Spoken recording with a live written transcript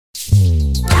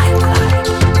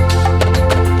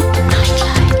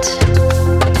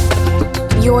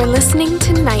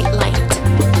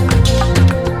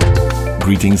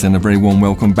Greetings and a very warm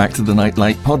welcome back to the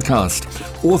Nightlight podcast.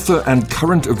 Author and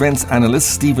current events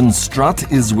analyst Stephen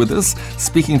Strutt is with us,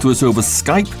 speaking to us over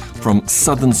Skype from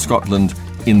southern Scotland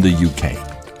in the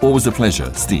UK. Always a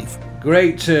pleasure, Steve.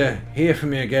 Great to hear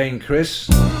from you again, Chris.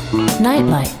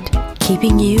 Nightlight,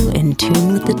 keeping you in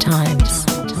tune with the times.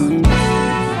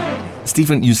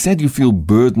 Stephen, you said you feel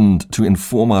burdened to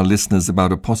inform our listeners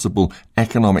about a possible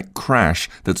economic crash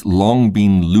that's long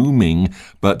been looming,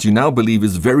 but you now believe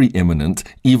is very imminent,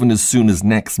 even as soon as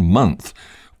next month.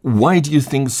 Why do you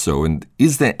think so? And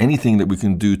is there anything that we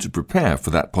can do to prepare for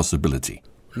that possibility?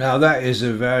 Now, that is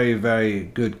a very, very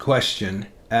good question.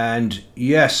 And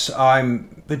yes,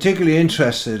 I'm particularly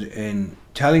interested in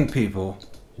telling people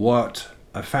what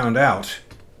I found out,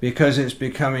 because it's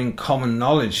becoming common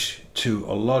knowledge to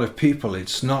a lot of people.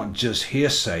 It's not just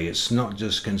hearsay, it's not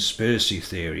just conspiracy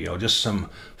theory or just some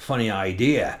funny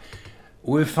idea.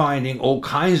 We're finding all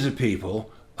kinds of people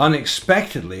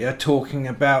unexpectedly are talking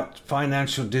about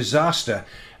financial disaster.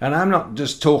 And I'm not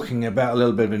just talking about a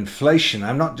little bit of inflation.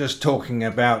 I'm not just talking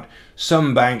about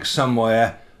some bank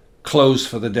somewhere closed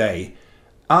for the day.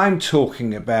 I'm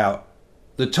talking about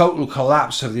the total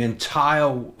collapse of the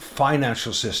entire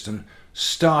financial system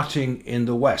starting in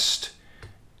the West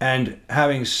and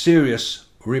having serious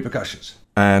repercussions.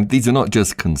 And these are not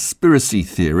just conspiracy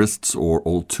theorists or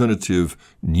alternative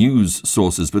news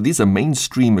sources, but these are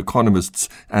mainstream economists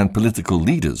and political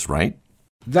leaders, right?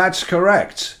 That's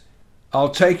correct. I'll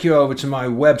take you over to my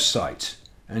website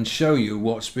and show you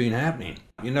what's been happening.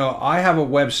 You know, I have a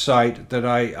website that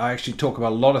I actually talk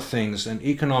about a lot of things, and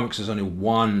economics is only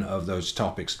one of those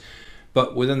topics.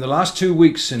 But within the last 2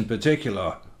 weeks in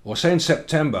particular, or say in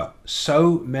September,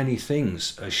 so many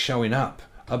things are showing up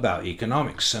about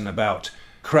economics and about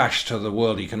crash to the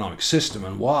world economic system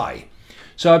and why.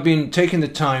 So I've been taking the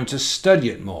time to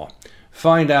study it more,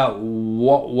 find out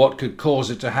what could cause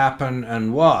it to happen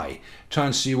and why, try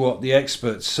and see what the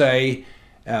experts say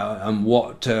and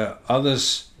what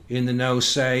others in the know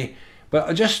say.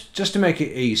 But just to make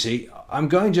it easy, I'm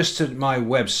going just to my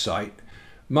website.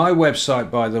 My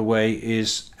website, by the way,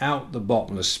 is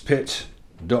outthebottomlesspit.co.uk.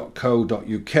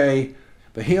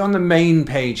 But here on the main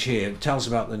page here, it tells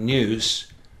about the news.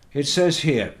 It says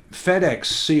here, FedEx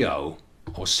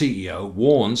CEO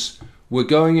warns we're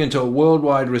going into a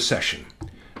worldwide recession.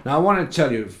 Now, I want to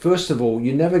tell you, first of all,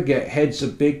 you never get heads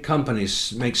of big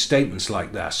companies make statements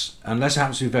like this, unless it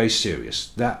happens to be very serious.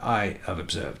 That I have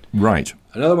observed. Right.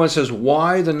 Another one says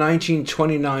why the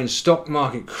 1929 stock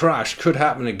market crash could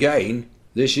happen again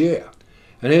this year.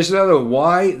 And here's another one,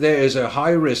 why there is a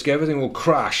high risk everything will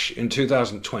crash in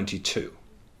 2022.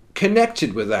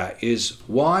 Connected with that is,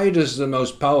 why does the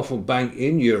most powerful bank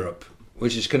in Europe,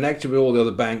 which is connected with all the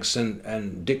other banks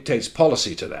and dictates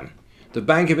policy to them, the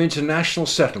Bank of International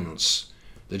Settlements,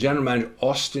 the general manager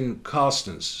Austin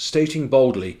Carstens, stating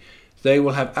boldly they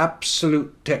will have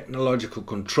absolute technological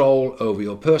control over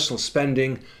your personal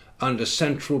spending under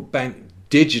central bank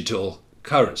digital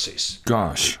currencies.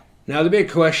 Gosh. Now the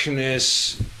big question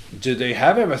is, do they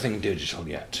have everything digital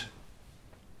yet?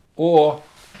 Or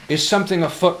is something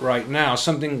afoot right now,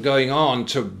 something going on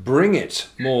to bring it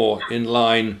more in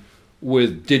line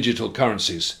with digital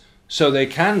currencies so they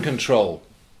can control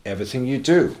everything you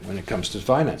do when it comes to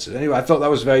finances? Anyway, I thought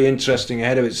that was very interesting,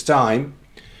 ahead of its time.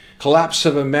 Collapse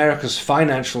of America's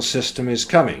financial system is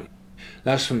coming.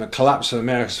 That's from the Collapse of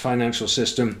America's Financial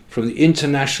System from the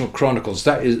International Chronicles.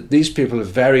 These people are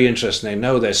very interesting. They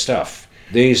know their stuff.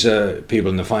 These are people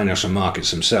in the financial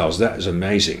markets themselves. That is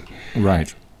amazing.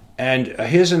 Right. And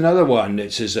here's another one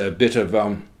that is a bit of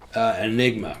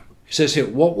enigma. It says here,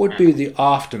 what would be the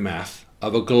aftermath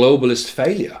of a globalist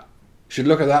failure? You should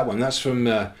look at that one. That's from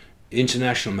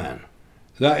International Man.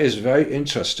 That is very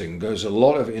interesting. There's a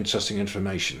lot of interesting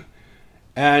information.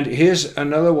 And here's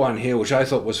another one here, which I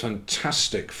thought was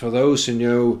fantastic for those who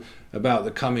know about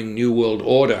the coming New World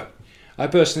Order. I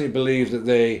personally believe that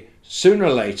they, sooner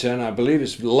or later, and I believe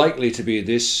it's likely to be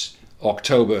this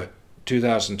October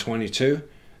 2022,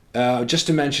 just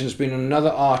to mention, there's been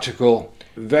another article,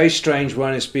 a very strange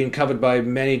one, it's been covered by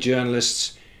many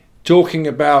journalists, talking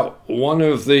about one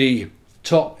of the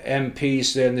top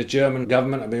MPs there in the German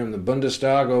government, I mean in the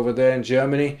Bundestag over there in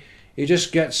Germany. He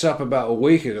just gets up about a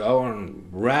week ago and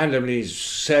randomly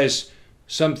says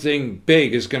something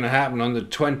big is going to happen on the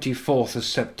 24th of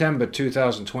September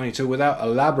 2022 without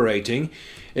elaborating,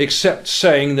 except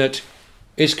saying that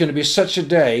it's going to be such a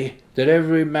day that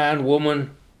every man,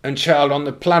 woman and child on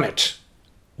the planet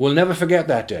will never forget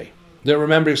that day. They'll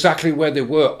remember exactly where they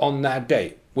were on that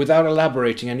day without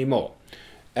elaborating anymore.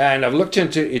 And I've looked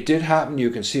into it. It did happen. You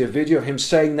can see a video of him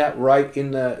saying that right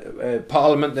in the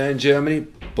parliament there in Germany.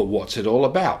 But what's it all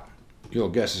about? Your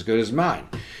guess is as good as mine.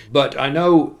 But I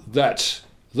know that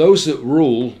those that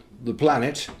rule the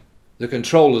planet, the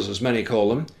controllers as many call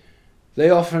them, they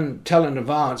often tell in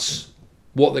advance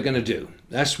what they're going to do.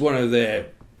 That's one of their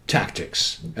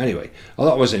tactics. Anyway, I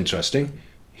thought it was interesting.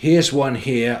 Here's one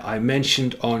here I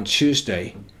mentioned on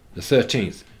Tuesday, the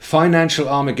 13th. Financial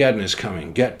Armageddon is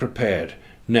coming. Get prepared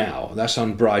now. That's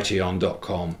on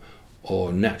brighteon.com or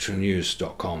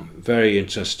naturalnews.com. Very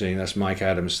interesting. That's Mike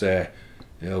Adams there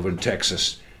over in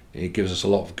Texas. He gives us a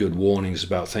lot of good warnings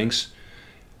about things.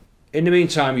 In the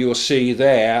meantime, you'll see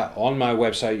there on my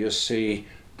website, you'll see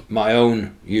my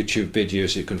own YouTube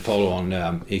videos you can follow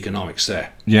on economics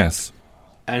there. Yes.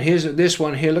 And here's this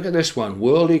one here. Look at this one.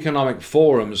 World Economic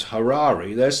Forum's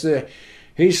Harari.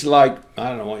 He's like, I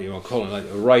don't know what you want to call him, like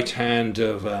the right hand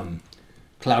of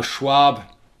Klaus Schwab.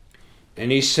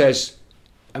 And he says,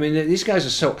 I mean, these guys are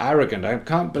so arrogant. I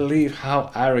can't believe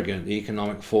how arrogant the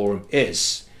Economic Forum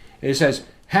is. It says,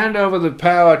 hand over the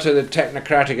power to the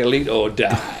technocratic elite or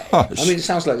die. Gosh. I mean, it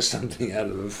sounds like something out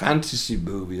of a fantasy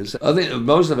movie. I think that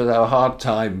most of us have a hard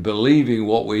time believing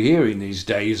what we're hearing these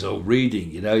days or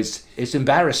reading. You know, it's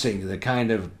embarrassing, the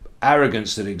kind of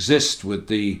arrogance that exists with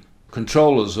the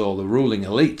controllers or the ruling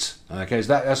elite. Okay, so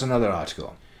that's another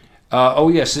article. Oh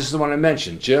yes, this is the one I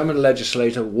mentioned. German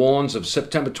legislator warns of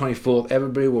September 24th.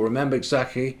 Everybody will remember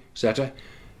exactly, etc.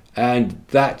 And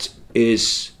that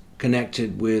is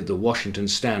connected with the Washington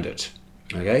Standard.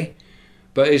 Okay?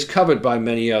 But it's covered by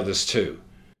many others too.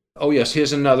 Oh yes,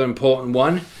 here's another important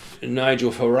one.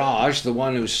 Nigel Farage, the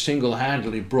one who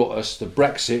single-handedly brought us the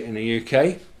Brexit in the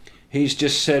UK, he's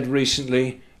just said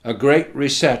recently, a great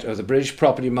reset of the British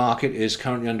property market is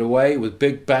currently underway, with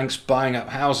big banks buying up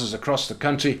houses across the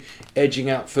country,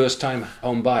 edging out first-time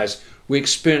home buyers. We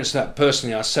experienced that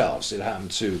personally ourselves. It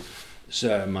happened to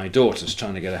my daughter's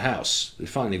trying to get a house. We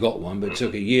finally got one, but it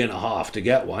took 1.5 years to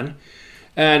get one.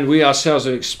 And we ourselves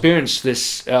have experienced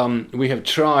this. We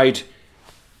tried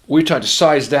to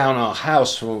size down our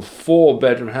house from a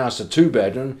 4-bedroom house to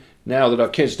 2-bedroom, now that our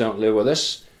kids don't live with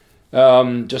us,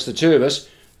 just the two of us.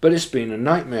 But it's been a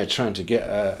nightmare trying to get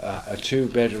a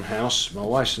 2-bedroom house. My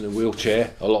wife's in a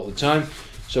wheelchair a lot of the time.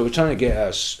 So we're trying to get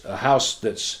a house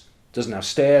that doesn't have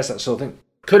stairs, that sort of thing.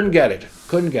 Couldn't get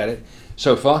it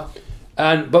so far.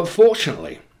 But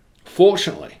fortunately,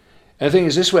 and the thing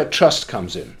is, this is where trust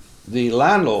comes in. The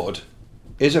landlord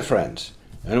is a friend,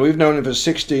 and we've known him for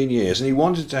 16 years, and he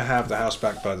wanted to have the house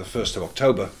back by the 1st of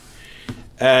October,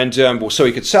 and so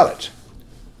he could sell it.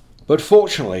 But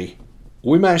fortunately,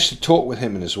 we managed to talk with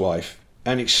him and his wife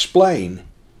and explain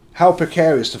how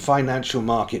precarious the financial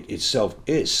market itself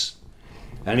is.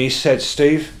 And he said,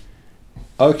 Steve,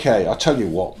 okay, I'll tell you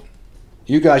what,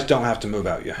 you guys don't have to move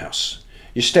out of your house.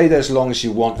 You stay there as long as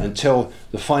you want until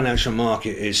the financial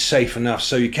market is safe enough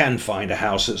so you can find a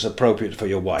house that's appropriate for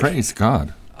your wife. Praise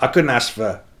God. I couldn't ask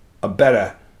for a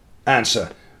better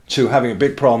answer to having a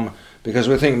big problem, because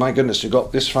we're thinking, my goodness, we've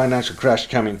got this financial crash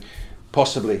coming,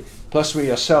 possibly. Plus,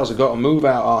 we ourselves have got to move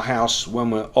out our house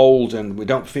when we're old and we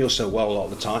don't feel so well a lot of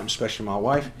the time, especially my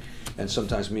wife, and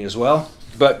sometimes me as well.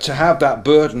 But to have that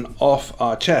burden off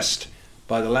our chest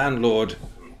by the landlord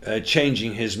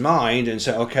changing his mind and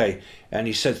say, okay, and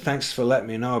he said, thanks for letting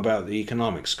me know about the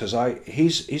economics, because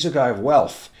he's a guy of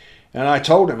wealth. And I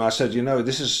told him, I said,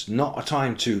 this is not a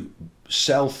time to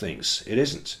sell things. It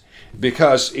isn't.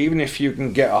 Because even if you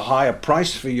can get a higher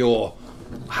price for your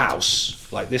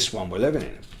house, like this one we're living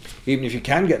in, even if you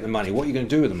can get the money, what are you going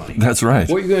to do with the money? That's right.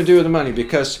 What are you going to do with the money?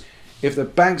 Because if the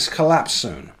banks collapse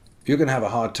soon, you're going to have a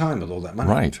hard time with all that money.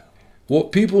 Right.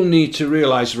 What people need to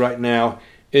realize right now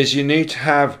is you need to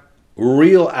have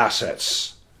real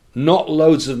assets, not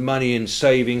loads of money in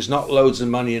savings, not loads of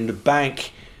money in the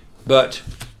bank, but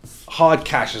hard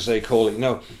cash, as they call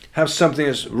it. Have something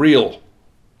that's real,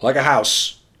 like a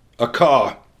house, a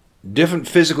car, different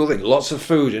physical things, lots of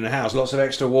food in the house, lots of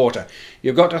extra water.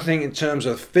 You've got to think in terms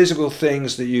of physical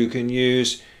things that you can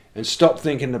use and stop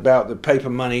thinking about the paper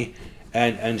money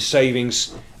and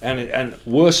savings. And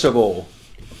worst of all,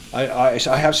 I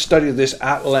have studied this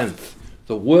at length.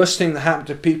 The worst thing that happened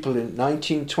to people in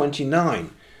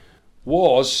 1929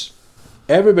 was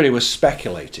everybody was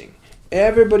speculating.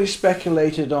 Everybody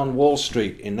speculated on Wall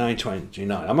Street in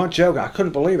 1929. I'm not joking. I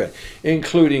couldn't believe it,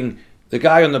 including the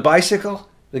guy on the bicycle,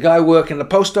 the guy working the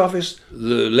post office,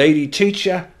 the lady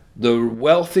teacher, the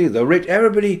wealthy, the rich.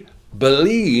 Everybody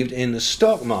believed in the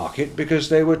stock market because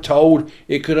they were told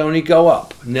it could only go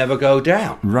up, never go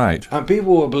down. Right. And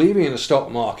people were believing in the stock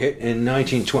market in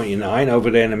 1929 over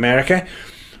there in America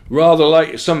rather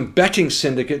like some betting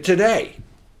syndicate today,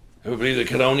 who believed they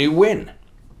could only win.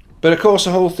 But of course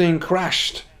the whole thing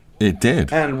crashed. It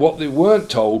did. And what they weren't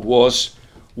told was,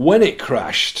 when it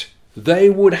crashed, they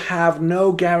would have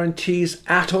no guarantees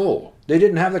at all. They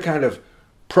didn't have the kind of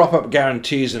prop-up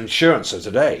guarantees and insurance of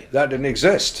today. That didn't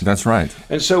exist. That's right.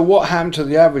 And so what happened to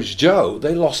the average Joe?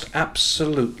 They lost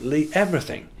absolutely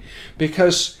everything,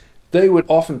 because they would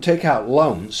often take out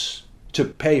loans to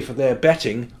pay for their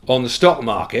betting on the stock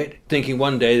market, thinking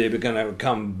one day they were going to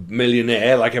become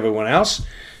millionaire like everyone else.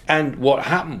 And what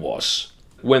happened was,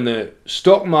 when the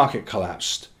stock market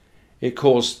collapsed, it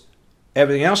caused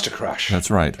everything else to crash.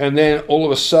 That's right. And then all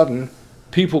of a sudden,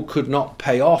 people could not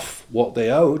pay off what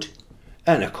they owed.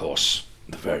 And of course,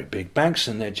 the very big banks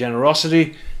and their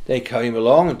generosity, they came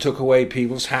along and took away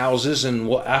people's houses and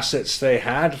what assets they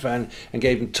had, and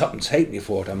gave them tuppence halfpenny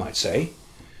for it, I might say.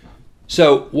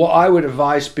 So what I would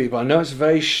advise people, I know it's a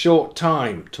very short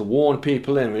time to warn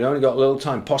people in, we've only got a little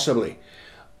time possibly.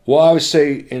 What I would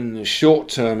say in the short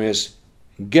term is,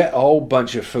 get a whole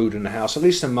bunch of food in the house, at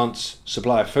least a month's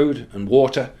supply of food and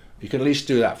water. You can at least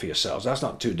do that for yourselves. That's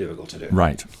not too difficult to do.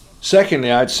 Right.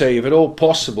 Secondly, I'd say, if at all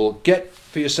possible, get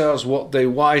for yourselves what they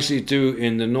wisely do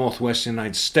in the northwest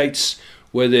United States,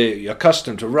 where they're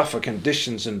accustomed to rougher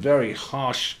conditions and very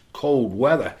harsh, cold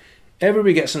weather.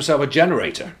 Everybody gets themselves a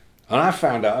generator. And I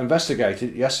found out,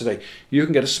 investigated yesterday, you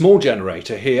can get a small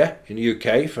generator here in the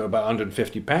UK for about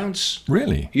 £150.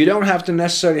 Really? You don't have to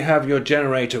necessarily have your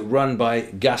generator run by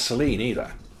gasoline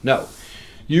either. No.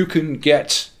 You can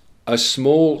get a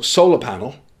small solar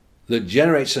panel that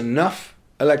generates enough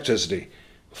electricity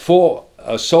for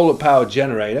a solar powered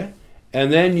generator,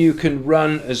 and then you can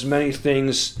run as many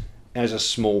things as a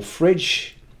small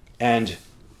fridge and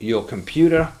your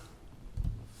computer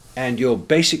and your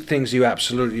basic things you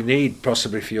absolutely need,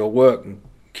 possibly for your work, and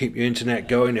keep your internet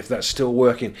going if that's still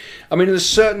working. I mean, there's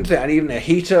certain things, and even a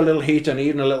heater, a little heater, and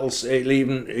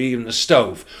even a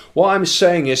stove. What I'm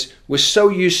saying is, we're so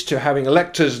used to having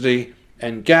electricity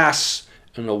and gas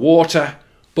and the water,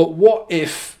 but what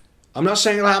if, I'm not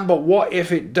saying it'll happen, but what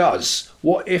if it does?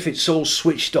 What if it's all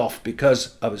switched off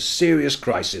because of a serious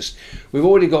crisis? We've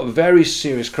already got very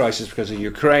serious crisis because of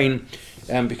Ukraine,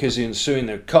 and because the ensuing,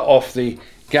 they cut off the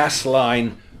gas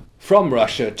line from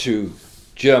Russia to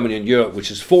Germany and Europe, which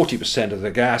is 40% of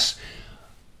the gas.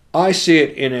 I see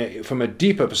it from a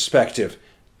deeper perspective.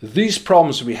 These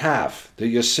problems we have that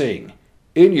you're seeing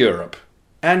in Europe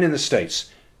and in the States,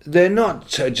 they're not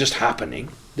just happening,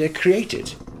 they're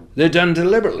created. They're done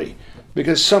deliberately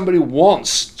because somebody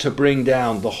wants to bring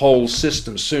down the whole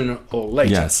system sooner or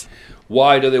later. Yes.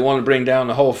 Why do they want to bring down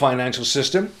the whole financial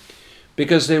system?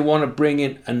 Because they want to bring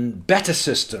in a better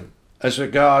system as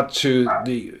regard to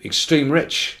the extreme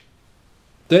rich.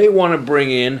 They want to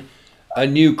bring in a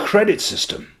new credit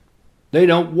system. They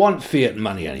don't want fiat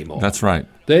money anymore. That's right.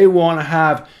 They want to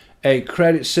have a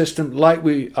credit system like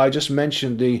I just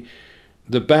mentioned,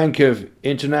 the Bank of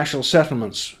International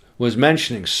Settlements was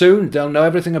mentioning. Soon they'll know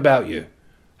everything about you.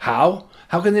 How?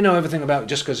 How can they know everything about you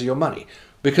just because of your money?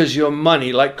 Because your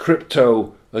money, like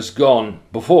crypto has gone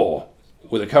before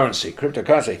with a currency,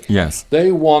 cryptocurrency. Yes.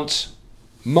 They want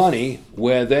money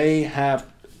where they have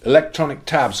electronic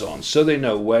tabs on, so they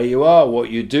know where you are, what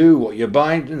you do, what you're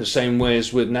buying, in the same way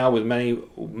as with many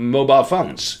mobile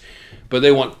phones. But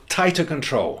they want tighter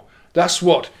control. That's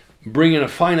what bringing a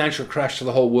financial crash to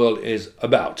the whole world is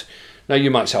about. Now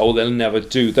you might say, oh, they'll never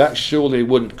do that. Surely they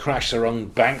wouldn't crash their own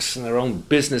banks and their own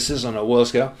businesses on a world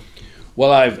scale.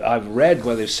 Well, I've read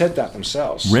where they've said that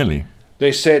themselves. Really?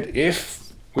 They said,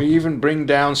 if we even bring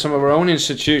down some of our own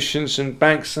institutions and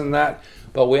banks and that,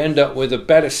 but we end up with a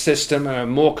better system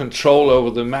and more control over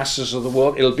the masses of the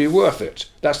world, it'll be worth it.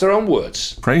 That's their own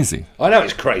words. Crazy. I know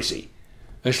it's crazy.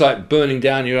 It's like burning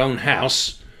down your own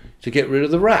house to get rid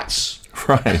of the rats.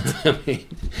 Right. I mean,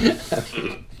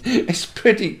 it's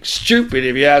pretty stupid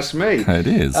if you ask me. It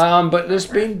is. But there's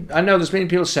been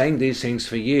people saying these things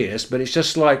for years, but it's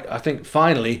just like, I think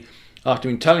finally, after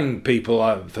been telling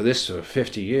people for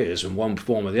 50 years in one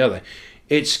form or the other,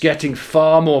 it's getting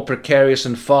far more precarious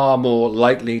and far more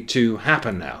likely to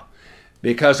happen now.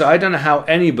 Because I don't know how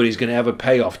anybody's going to ever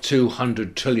pay off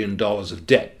 $200 trillion of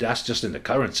debt. That's just in the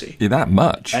currency. Yeah, that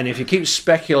much. And if you keep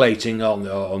speculating on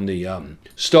the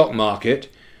stock market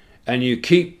and you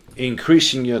keep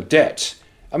increasing your debt,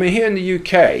 I mean, here in the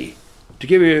UK, to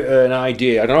give you an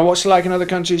idea, I don't know what's like in other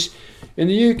countries. In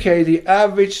the UK, the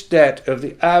average debt of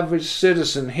the average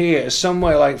citizen here is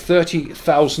somewhere like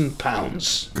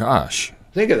 £30,000. Gosh.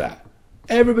 Think of that.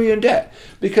 Everybody in debt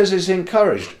because it's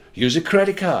encouraged. Use a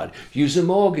credit card, use a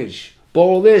mortgage,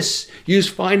 borrow this, use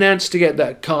finance to get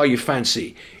that car you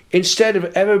fancy. instead of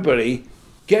everybody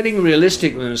getting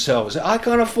realistic with themselves. I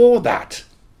can't afford that.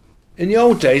 In the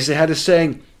old days, they had a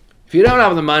saying, if you don't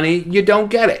have the money, you don't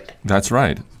get it. That's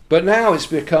right. But now it's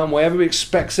become where everybody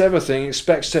expects everything,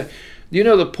 expects to... You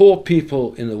know, the poor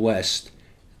people in the West,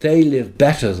 they live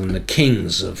better than the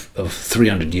kings of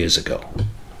 300 years ago.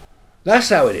 That's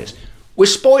how it is. We're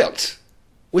spoilt.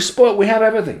 We're spoilt. We have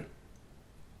everything.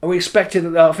 And we expect it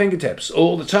at our fingertips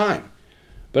all the time.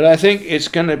 But I think it's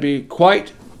going to be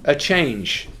quite a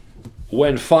change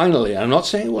when finally, I'm not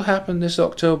saying it will happen this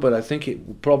October, but I think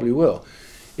it probably will.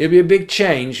 It'll be a big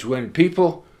change when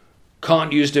people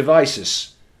can't use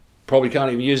devices, probably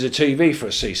can't even use a TV for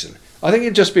a season. I think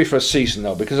it'll just be for a season,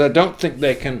 though, because I don't think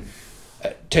they can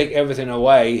take everything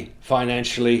away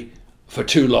financially for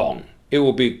too long. It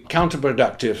will be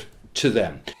counterproductive to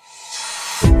them.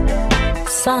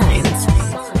 Signs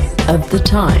of the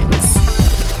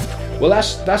times. Well,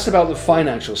 that's about the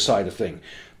financial side of thing.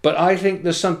 But I think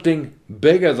there's something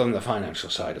bigger than the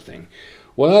financial side of thing.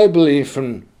 What I believe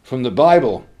from the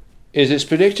Bible is it's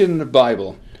predicted in the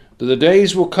Bible that the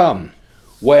days will come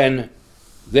when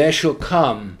there shall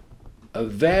come a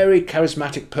very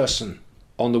charismatic person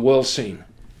on the world scene,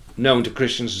 known to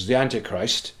Christians as the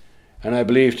Antichrist, and I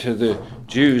believe to the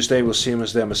Jews they will see him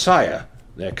as their Messiah,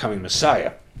 their coming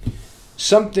Messiah.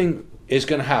 Something is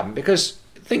going to happen, because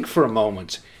think for a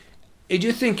moment, do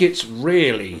you think it's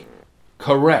really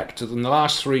correct that in the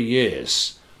last 3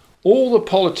 years all the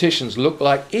politicians look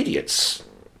like idiots,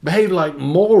 behave like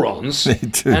morons, They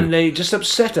do. and they just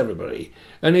upset everybody,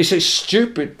 and they say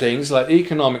stupid things like the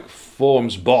Economic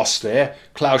Forum's boss there,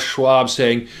 Klaus Schwab,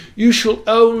 saying you shall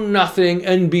own nothing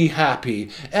and be happy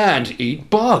and eat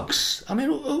bugs. I mean,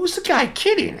 who's the guy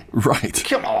kidding? Right.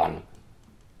 Come on.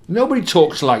 Nobody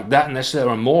talks like that unless they're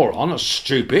a moron or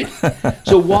stupid.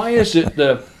 So why is it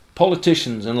the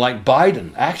politicians and like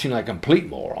Biden acting like a complete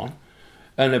moron,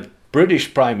 and the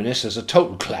British Prime Minister is a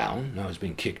total clown, now he's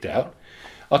been kicked out?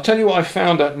 I'll tell you what I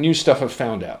found out, new stuff I've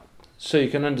found out, so you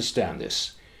can understand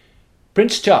this.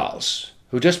 Prince Charles,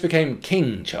 who just became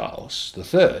King Charles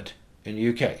III in the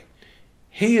UK,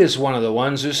 he is one of the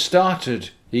ones who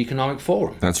started the Economic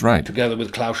Forum. That's right. Together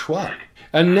with Klaus Schwab.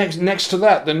 And next to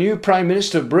that, the new Prime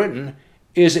Minister of Britain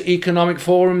is an Economic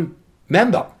Forum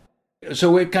member.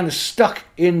 So we're kind of stuck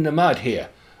in the mud here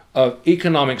of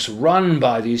economics run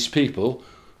by these people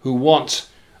who want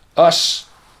us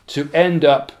to end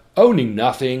up owning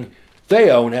nothing. They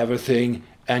own everything,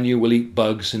 and you will eat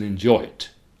bugs and enjoy it.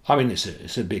 I mean,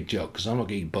 it's a big joke, because I'm not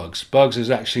going to eat bugs. Bugs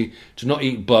is actually to not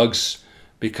eat bugs,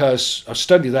 because I've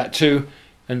studied that too,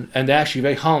 and they're actually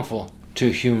very harmful to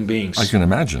human beings. I can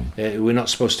imagine. We're not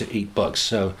supposed to eat bugs,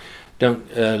 so don't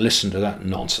listen to that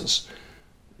nonsense.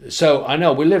 So I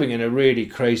know we're living in a really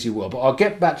crazy world, but I'll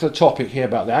get back to the topic here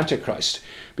about the Antichrist,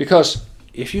 because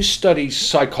if you study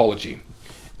psychology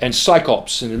and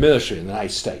psychops in the military in the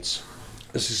United States,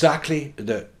 it's exactly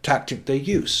the tactic they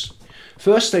use.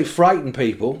 First, they frighten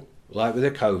people, like with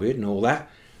the COVID and all that.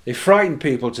 They frighten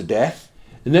people to death,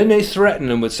 and then they threaten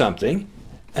them with something,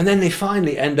 and then they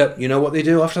finally end up, you know what they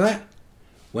do after that?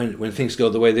 When things go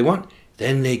the way they want,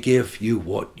 then they give you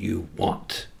what you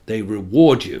want. They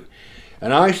reward you.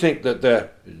 And I think that the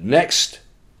next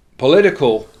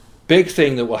political big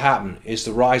thing that will happen is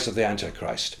the rise of the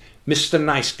Antichrist. Mr.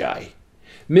 Nice Guy.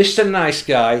 Mr. Nice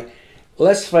Guy,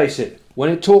 let's face it, when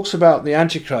it talks about the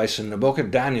Antichrist in the book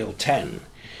of Daniel 10,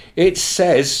 it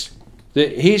says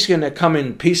that he's going to come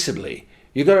in peaceably.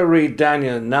 You've got to read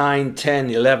Daniel 9, 10,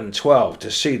 11, 12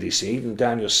 to see this, even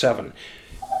Daniel 7.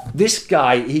 This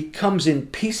guy, he comes in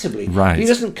peaceably. Right. He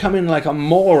doesn't come in like a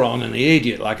moron and an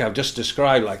idiot like I've just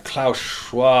described, like Klaus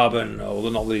Schwab, and although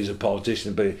not that he's a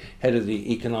politician, but head of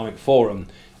the Economic Forum,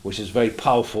 which is a very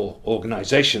powerful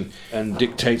organization and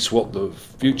dictates what the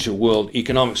future world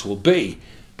economics will be.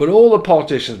 But all the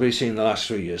politicians we've seen in the last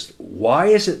 3 years, why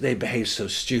is it they behave so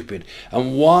stupid?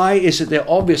 And why is it they're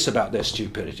obvious about their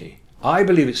stupidity? I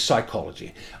believe it's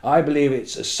psychology. I believe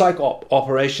it's a psych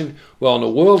operation, well, on a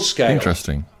world scale.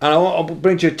 Interesting. And I want to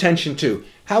bring to your attention too,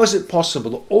 how is it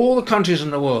possible that all the countries in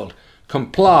the world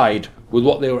complied with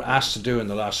what they were asked to do in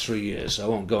the last 3 years? I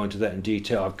won't go into that in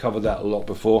detail. I've covered that a lot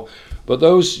before. But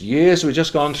those years we've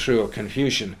just gone through of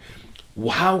confusion,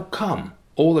 how come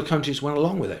all the countries went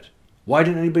along with it? Why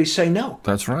didn't anybody say no?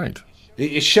 That's right.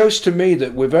 It shows to me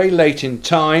that we're very late in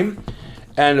time,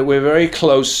 and that we're very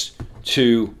close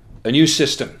to a new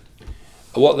system,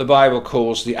 what the Bible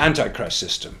calls the Antichrist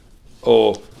system,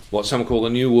 or what some call the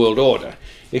New World Order.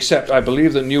 Except I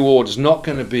believe the New Order is not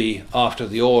going to be after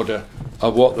the order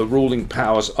of what the ruling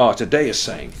powers are today is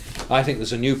saying. I think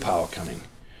there's a new power coming.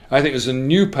 I think there's a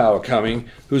new power coming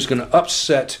who's going to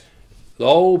upset the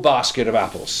whole basket of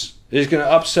apples. He's going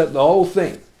to upset the whole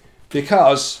thing.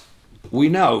 Because we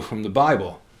know from the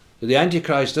Bible that the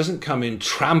Antichrist doesn't come in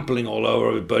trampling all over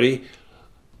everybody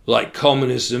like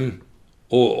communism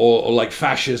or like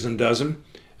fascism does them,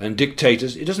 and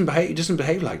dictators. He doesn't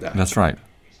behave like that. That's right.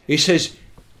 He says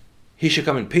he should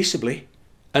come in peaceably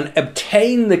and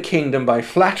obtain the kingdom by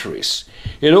flatteries.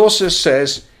 It also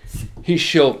says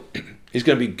he's going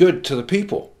to be good to the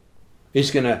people.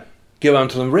 He's going to give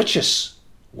unto them riches.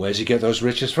 Where's he get those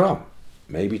riches from?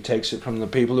 Maybe he takes it from the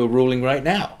people who are ruling right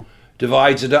now,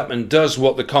 divides it up and does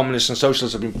what the communists and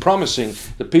socialists have been promising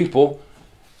the people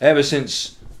ever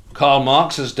since Karl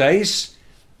Marx's days,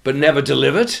 but never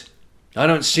delivered. I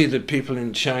don't see the people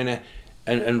in China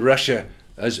and Russia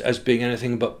as being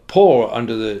anything but poor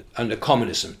under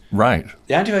communism. Right.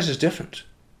 The Antichrist is different.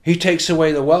 He takes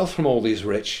away the wealth from all these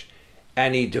rich,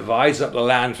 and he divides up the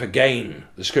land for gain,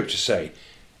 the scriptures say,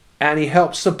 and he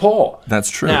helps the poor. That's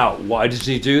true. Now, why does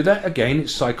he do that? Again,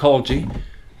 it's psychology,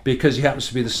 because he happens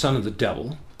to be the son of the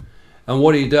devil, and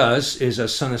what he does is,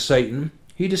 as son of Satan,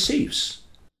 he deceives.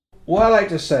 What I like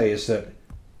to say is that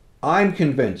I'm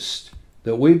convinced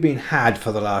that we've been had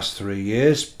for the last 3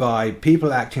 years by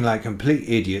people acting like complete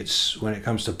idiots when it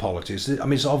comes to politics. I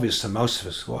mean, it's obvious to most of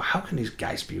us. Well, how can these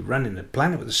guys be running the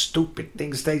planet with the stupid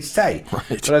things they say? Right.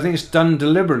 But I think it's done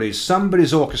deliberately.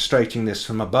 Somebody's orchestrating this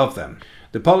from above them.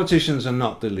 The politicians are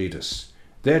not the leaders.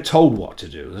 They're told what to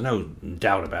do. There's no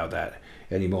doubt about that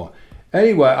anymore.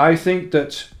 Anyway, I think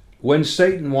that when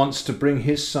Satan wants to bring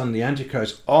his son, the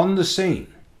Antichrist, on the scene,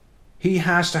 he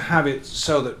has to have it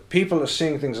so that people are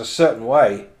seeing things a certain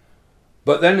way,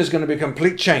 but then there's going to be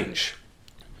complete change.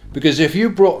 Because if you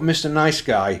brought Mr. Nice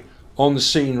Guy on the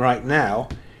scene right now,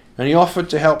 and he offered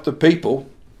to help the people,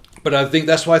 but I think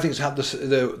that's why things have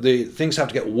the things have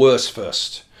to get worse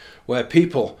first, where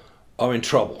people are in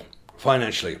trouble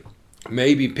financially.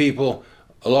 Maybe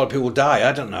a lot of people die,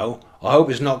 I don't know. I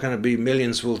hope it's not going to be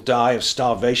millions will die of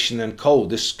starvation and cold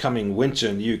this coming winter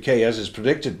in the UK, as is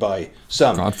predicted by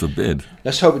some. God forbid.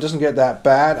 Let's hope it doesn't get that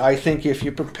bad. I think if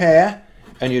you prepare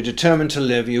and you're determined to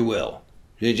live, you will.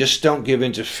 You just don't give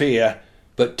in to fear,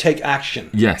 but take action.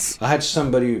 Yes. I had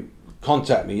somebody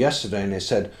contact me yesterday and they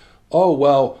said, oh,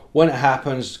 well, when it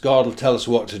happens, God will tell us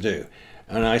what to do.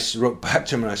 And I wrote back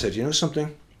to him and I said, you know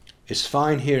something? It's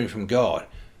fine hearing from God,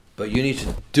 but you need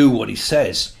to do what he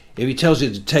says. If he tells you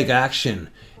to take action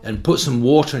and put some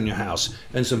water in your house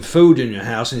and some food in your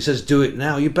house, and he says do it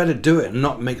now, you better do it and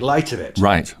not make light of it.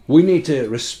 Right. We need to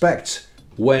respect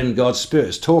when God's Spirit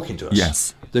is talking to us.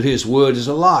 Yes. That his word is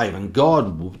alive, and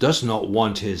God does not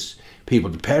want his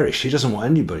people to perish. He doesn't want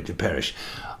anybody to perish.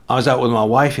 I was out with my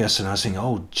wife yesterday and I was saying,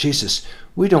 oh, Jesus,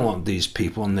 we don't want these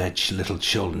people and their little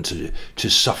children to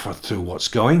suffer through what's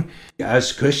going.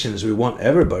 As Christians, we want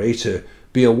everybody to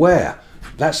be aware.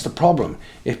 That's the problem.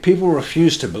 If people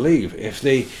refuse to believe, if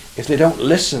they don't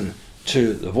listen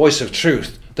to the voice of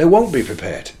truth, they won't be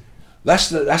prepared. That's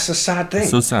the sad thing.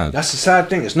 So sad. That's the sad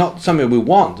thing. It's not something we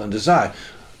want and desire.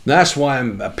 That's why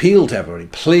I'm appeal to everybody.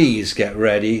 Please get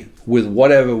ready with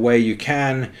whatever way you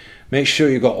can. Make sure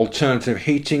you've got alternative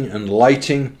heating and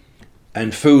lighting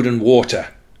and food and water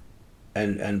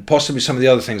and possibly some of the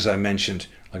other things I mentioned,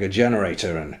 like a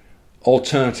generator and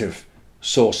alternative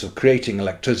source of creating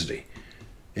electricity.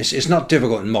 It's not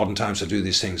difficult in modern times to do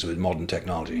these things with modern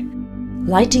technology.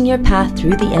 Lighting your path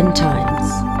through the end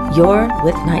times. You're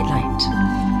with Nightlight.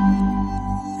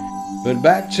 But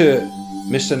back to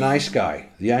Mr. Nice Guy,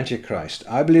 the Antichrist.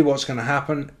 I believe what's going to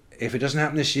happen, if it doesn't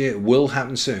happen this year, it will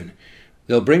happen soon.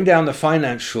 They'll bring down the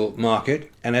financial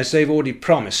market, and as they've already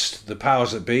promised, the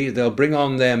powers that be, they'll bring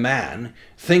on their man,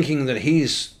 thinking that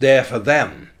he's there for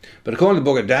them. But according to the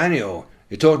book of Daniel,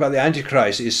 it talks about the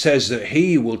Antichrist. It says that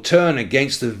he will turn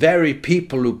against the very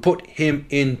people who put him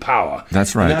in power.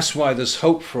 That's right. And that's why there's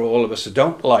hope for all of us who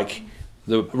don't like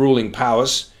the ruling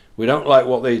powers. We don't like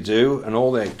what they do and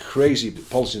all their crazy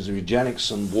policies of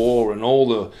eugenics and war and all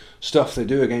the stuff they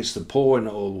do against the poor in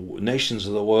all nations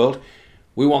of the world.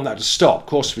 We want that to stop. Of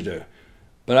course we do.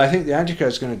 But I think the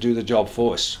Antichrist is going to do the job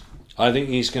for us. I think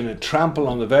he's going to trample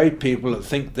on the very people that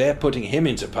think they're putting him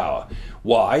into power.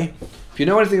 Why? If you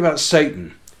know anything about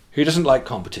Satan, he doesn't like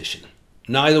competition.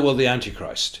 Neither will the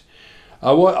Antichrist.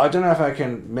 I don't know if I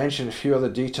can mention a few other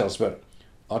details, but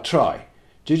I'll try.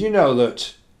 Did you know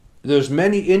that there's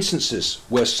many instances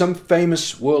where some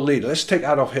famous world leader, let's take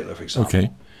Adolf Hitler for example.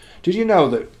 Okay. Did you know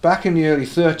that back in the early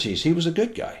 30s, he was a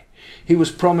good guy? He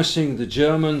was promising the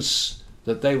Germans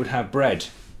that they would have bread,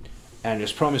 and he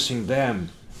was promising them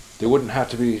they wouldn't have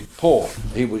to be poor.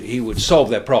 He would solve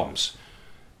their problems.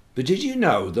 But did you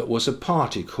know there was a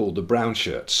party called the Brown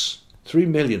Shirts? 3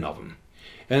 million of them.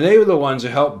 And they were the ones who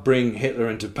helped bring Hitler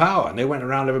into power. And they went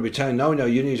around everybody telling, no,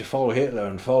 you need to follow Hitler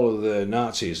and follow the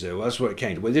Nazis. Well, that's where it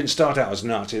came to. Well, they didn't start out as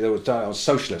Nazi, they would start out as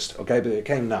socialist, okay, but they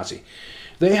became Nazi.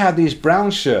 They had these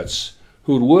brown shirts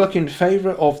who would work in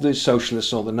favour of the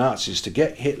socialists or the Nazis to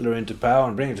get Hitler into power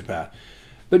and bring him to power.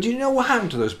 But do you know what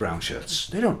happened to those brown shirts?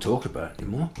 They don't talk about it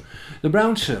anymore. The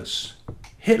brown shirts,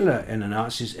 Hitler and the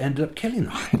Nazis ended up killing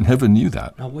them. I never knew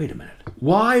that. Now, wait a minute.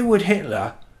 Why would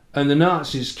Hitler and the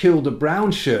Nazis kill the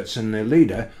brown shirts and their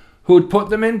leader who had put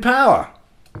them in power?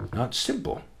 Not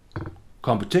simple.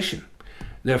 Competition.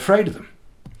 They're afraid of them.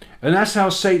 And that's how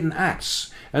Satan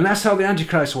acts. And that's how the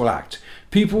Antichrist will act.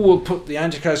 People will put the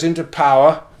Antichrist into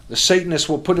power. The Satanists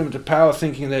will put him into power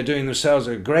thinking they're doing themselves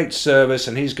a great service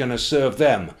and he's going to serve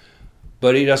them.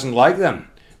 But he doesn't like them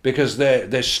because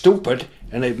they're stupid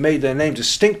and they've made their name to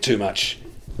stink too much.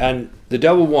 And the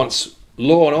devil wants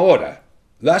law and order.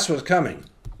 That's what's coming.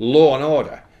 Law and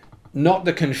order. Not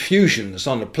the confusion that's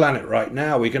on the planet right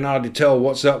now. We can hardly tell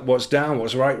what's up, what's down,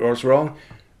 what's right, what's wrong.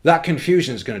 That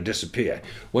confusion is going to disappear.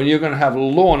 When you're going to have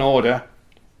law and order,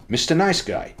 Mr. Nice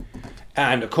Guy.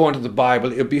 And according to the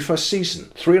Bible, it'll be for a season.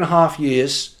 3.5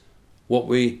 years, what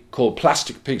we call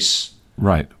plastic peace.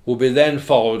 Right. Will be then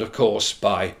followed, of course,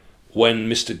 by when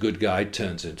Mr. Good Guy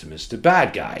turns into Mr.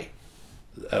 Bad Guy.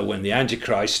 When the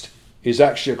Antichrist is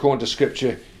actually, according to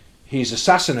Scripture, he's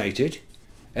assassinated,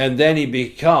 and then he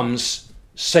becomes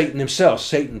Satan himself.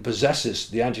 Satan possesses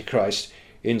the Antichrist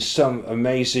in some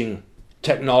amazing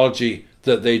technology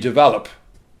that they develop,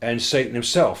 and Satan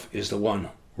himself is the one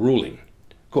ruling.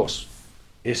 Of course,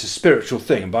 it's a spiritual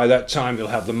thing. By that time, you'll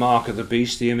have the mark of the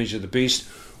beast, the image of the beast,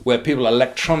 where people are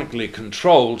electronically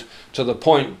controlled to the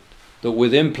point that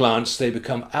with implants, they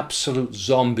become absolute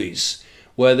zombies,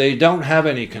 where they don't have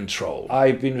any control.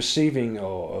 I've been receiving,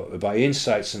 or by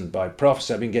insights and by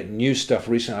prophecy, I've been getting new stuff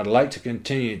recently. I'd like to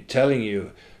continue telling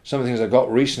you some of the things I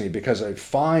got recently because I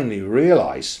finally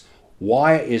realize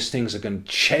why it is things are going to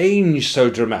change so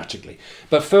dramatically.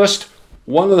 But first,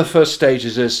 one of the first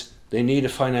stages is they need a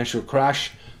financial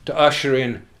crash to usher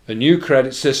in a new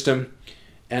credit system,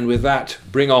 and with that,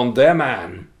 bring on their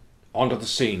man onto the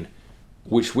scene,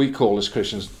 which we call as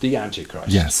Christians the Antichrist.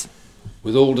 Yes.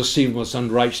 With all deceivableness,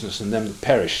 unrighteousness, and them that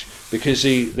perish, because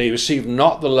they receive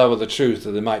not the love of the truth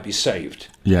that they might be saved.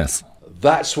 Yes.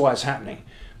 That's why it's happening.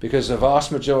 Because the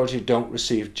vast majority don't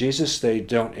receive Jesus, they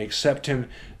don't accept him,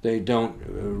 they don't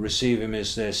receive him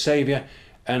as their Savior,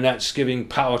 and that's giving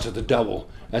power to the devil.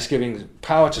 That's giving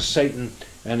power to Satan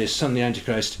and his son, the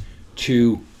Antichrist,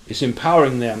 it's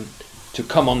empowering them to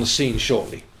come on the scene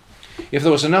shortly. If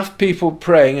there was enough people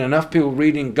praying and enough people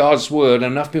reading God's word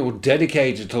and enough people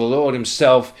dedicated to the Lord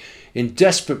himself in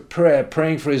desperate prayer,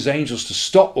 praying for his angels to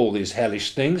stop all these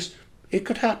hellish things, it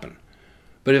could happen.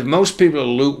 But if most people are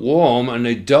lukewarm and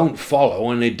they don't follow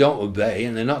and they don't obey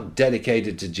and they're not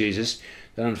dedicated to Jesus,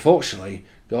 then unfortunately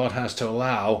God has to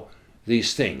allow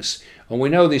these things. And we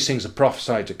know these things are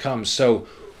prophesied to come, so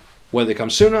whether they come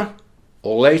sooner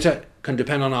or later can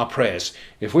depend on our prayers.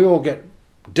 If we all get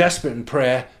desperate in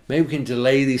prayer, maybe we can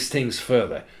delay these things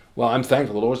further. Well, I'm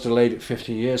thankful the Lord's delayed it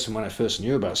 50 years from when I first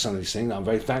knew about some of these things. I'm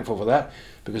very thankful for that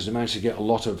because I managed to get a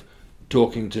lot of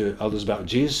talking to others about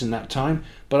Jesus in that time.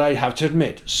 But I have to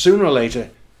admit, sooner or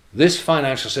later, this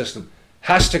financial system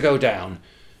has to go down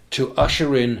to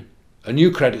usher in a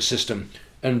new credit system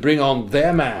and bring on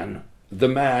their man, the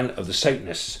man of the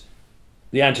Satanists,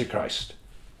 the Antichrist,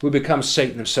 who becomes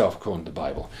Satan himself, according to the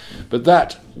Bible. But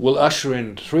that will usher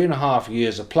in 3.5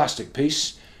 years of plastic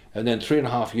peace and then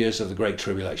 3.5 years of the Great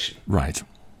Tribulation. Right.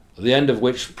 At the end of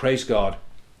which, praise God,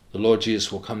 the Lord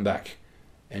Jesus will come back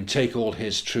and take all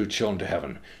his true children to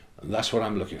heaven. And that's what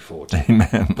I'm looking forward to.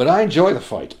 Amen. But I enjoy the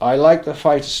fight. I like the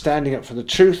fight of standing up for the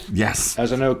truth. Yes.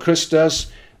 As I know Chris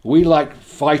does. We like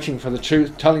fighting for the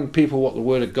truth, telling people what the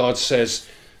Word of God says,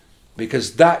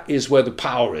 because that is where the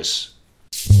power is.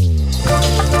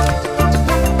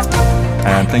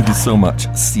 And thank you so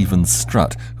much, Stephen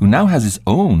Strutt, who now has his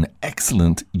own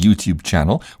excellent YouTube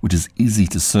channel, which is easy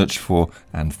to search for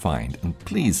and find. And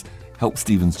please help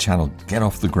Stephen's channel get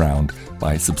off the ground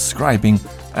by subscribing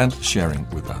and sharing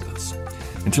with others.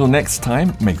 Until next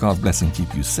time, may God bless and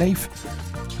keep you safe,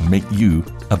 and make you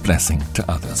a blessing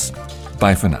to others.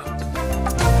 Bye for now.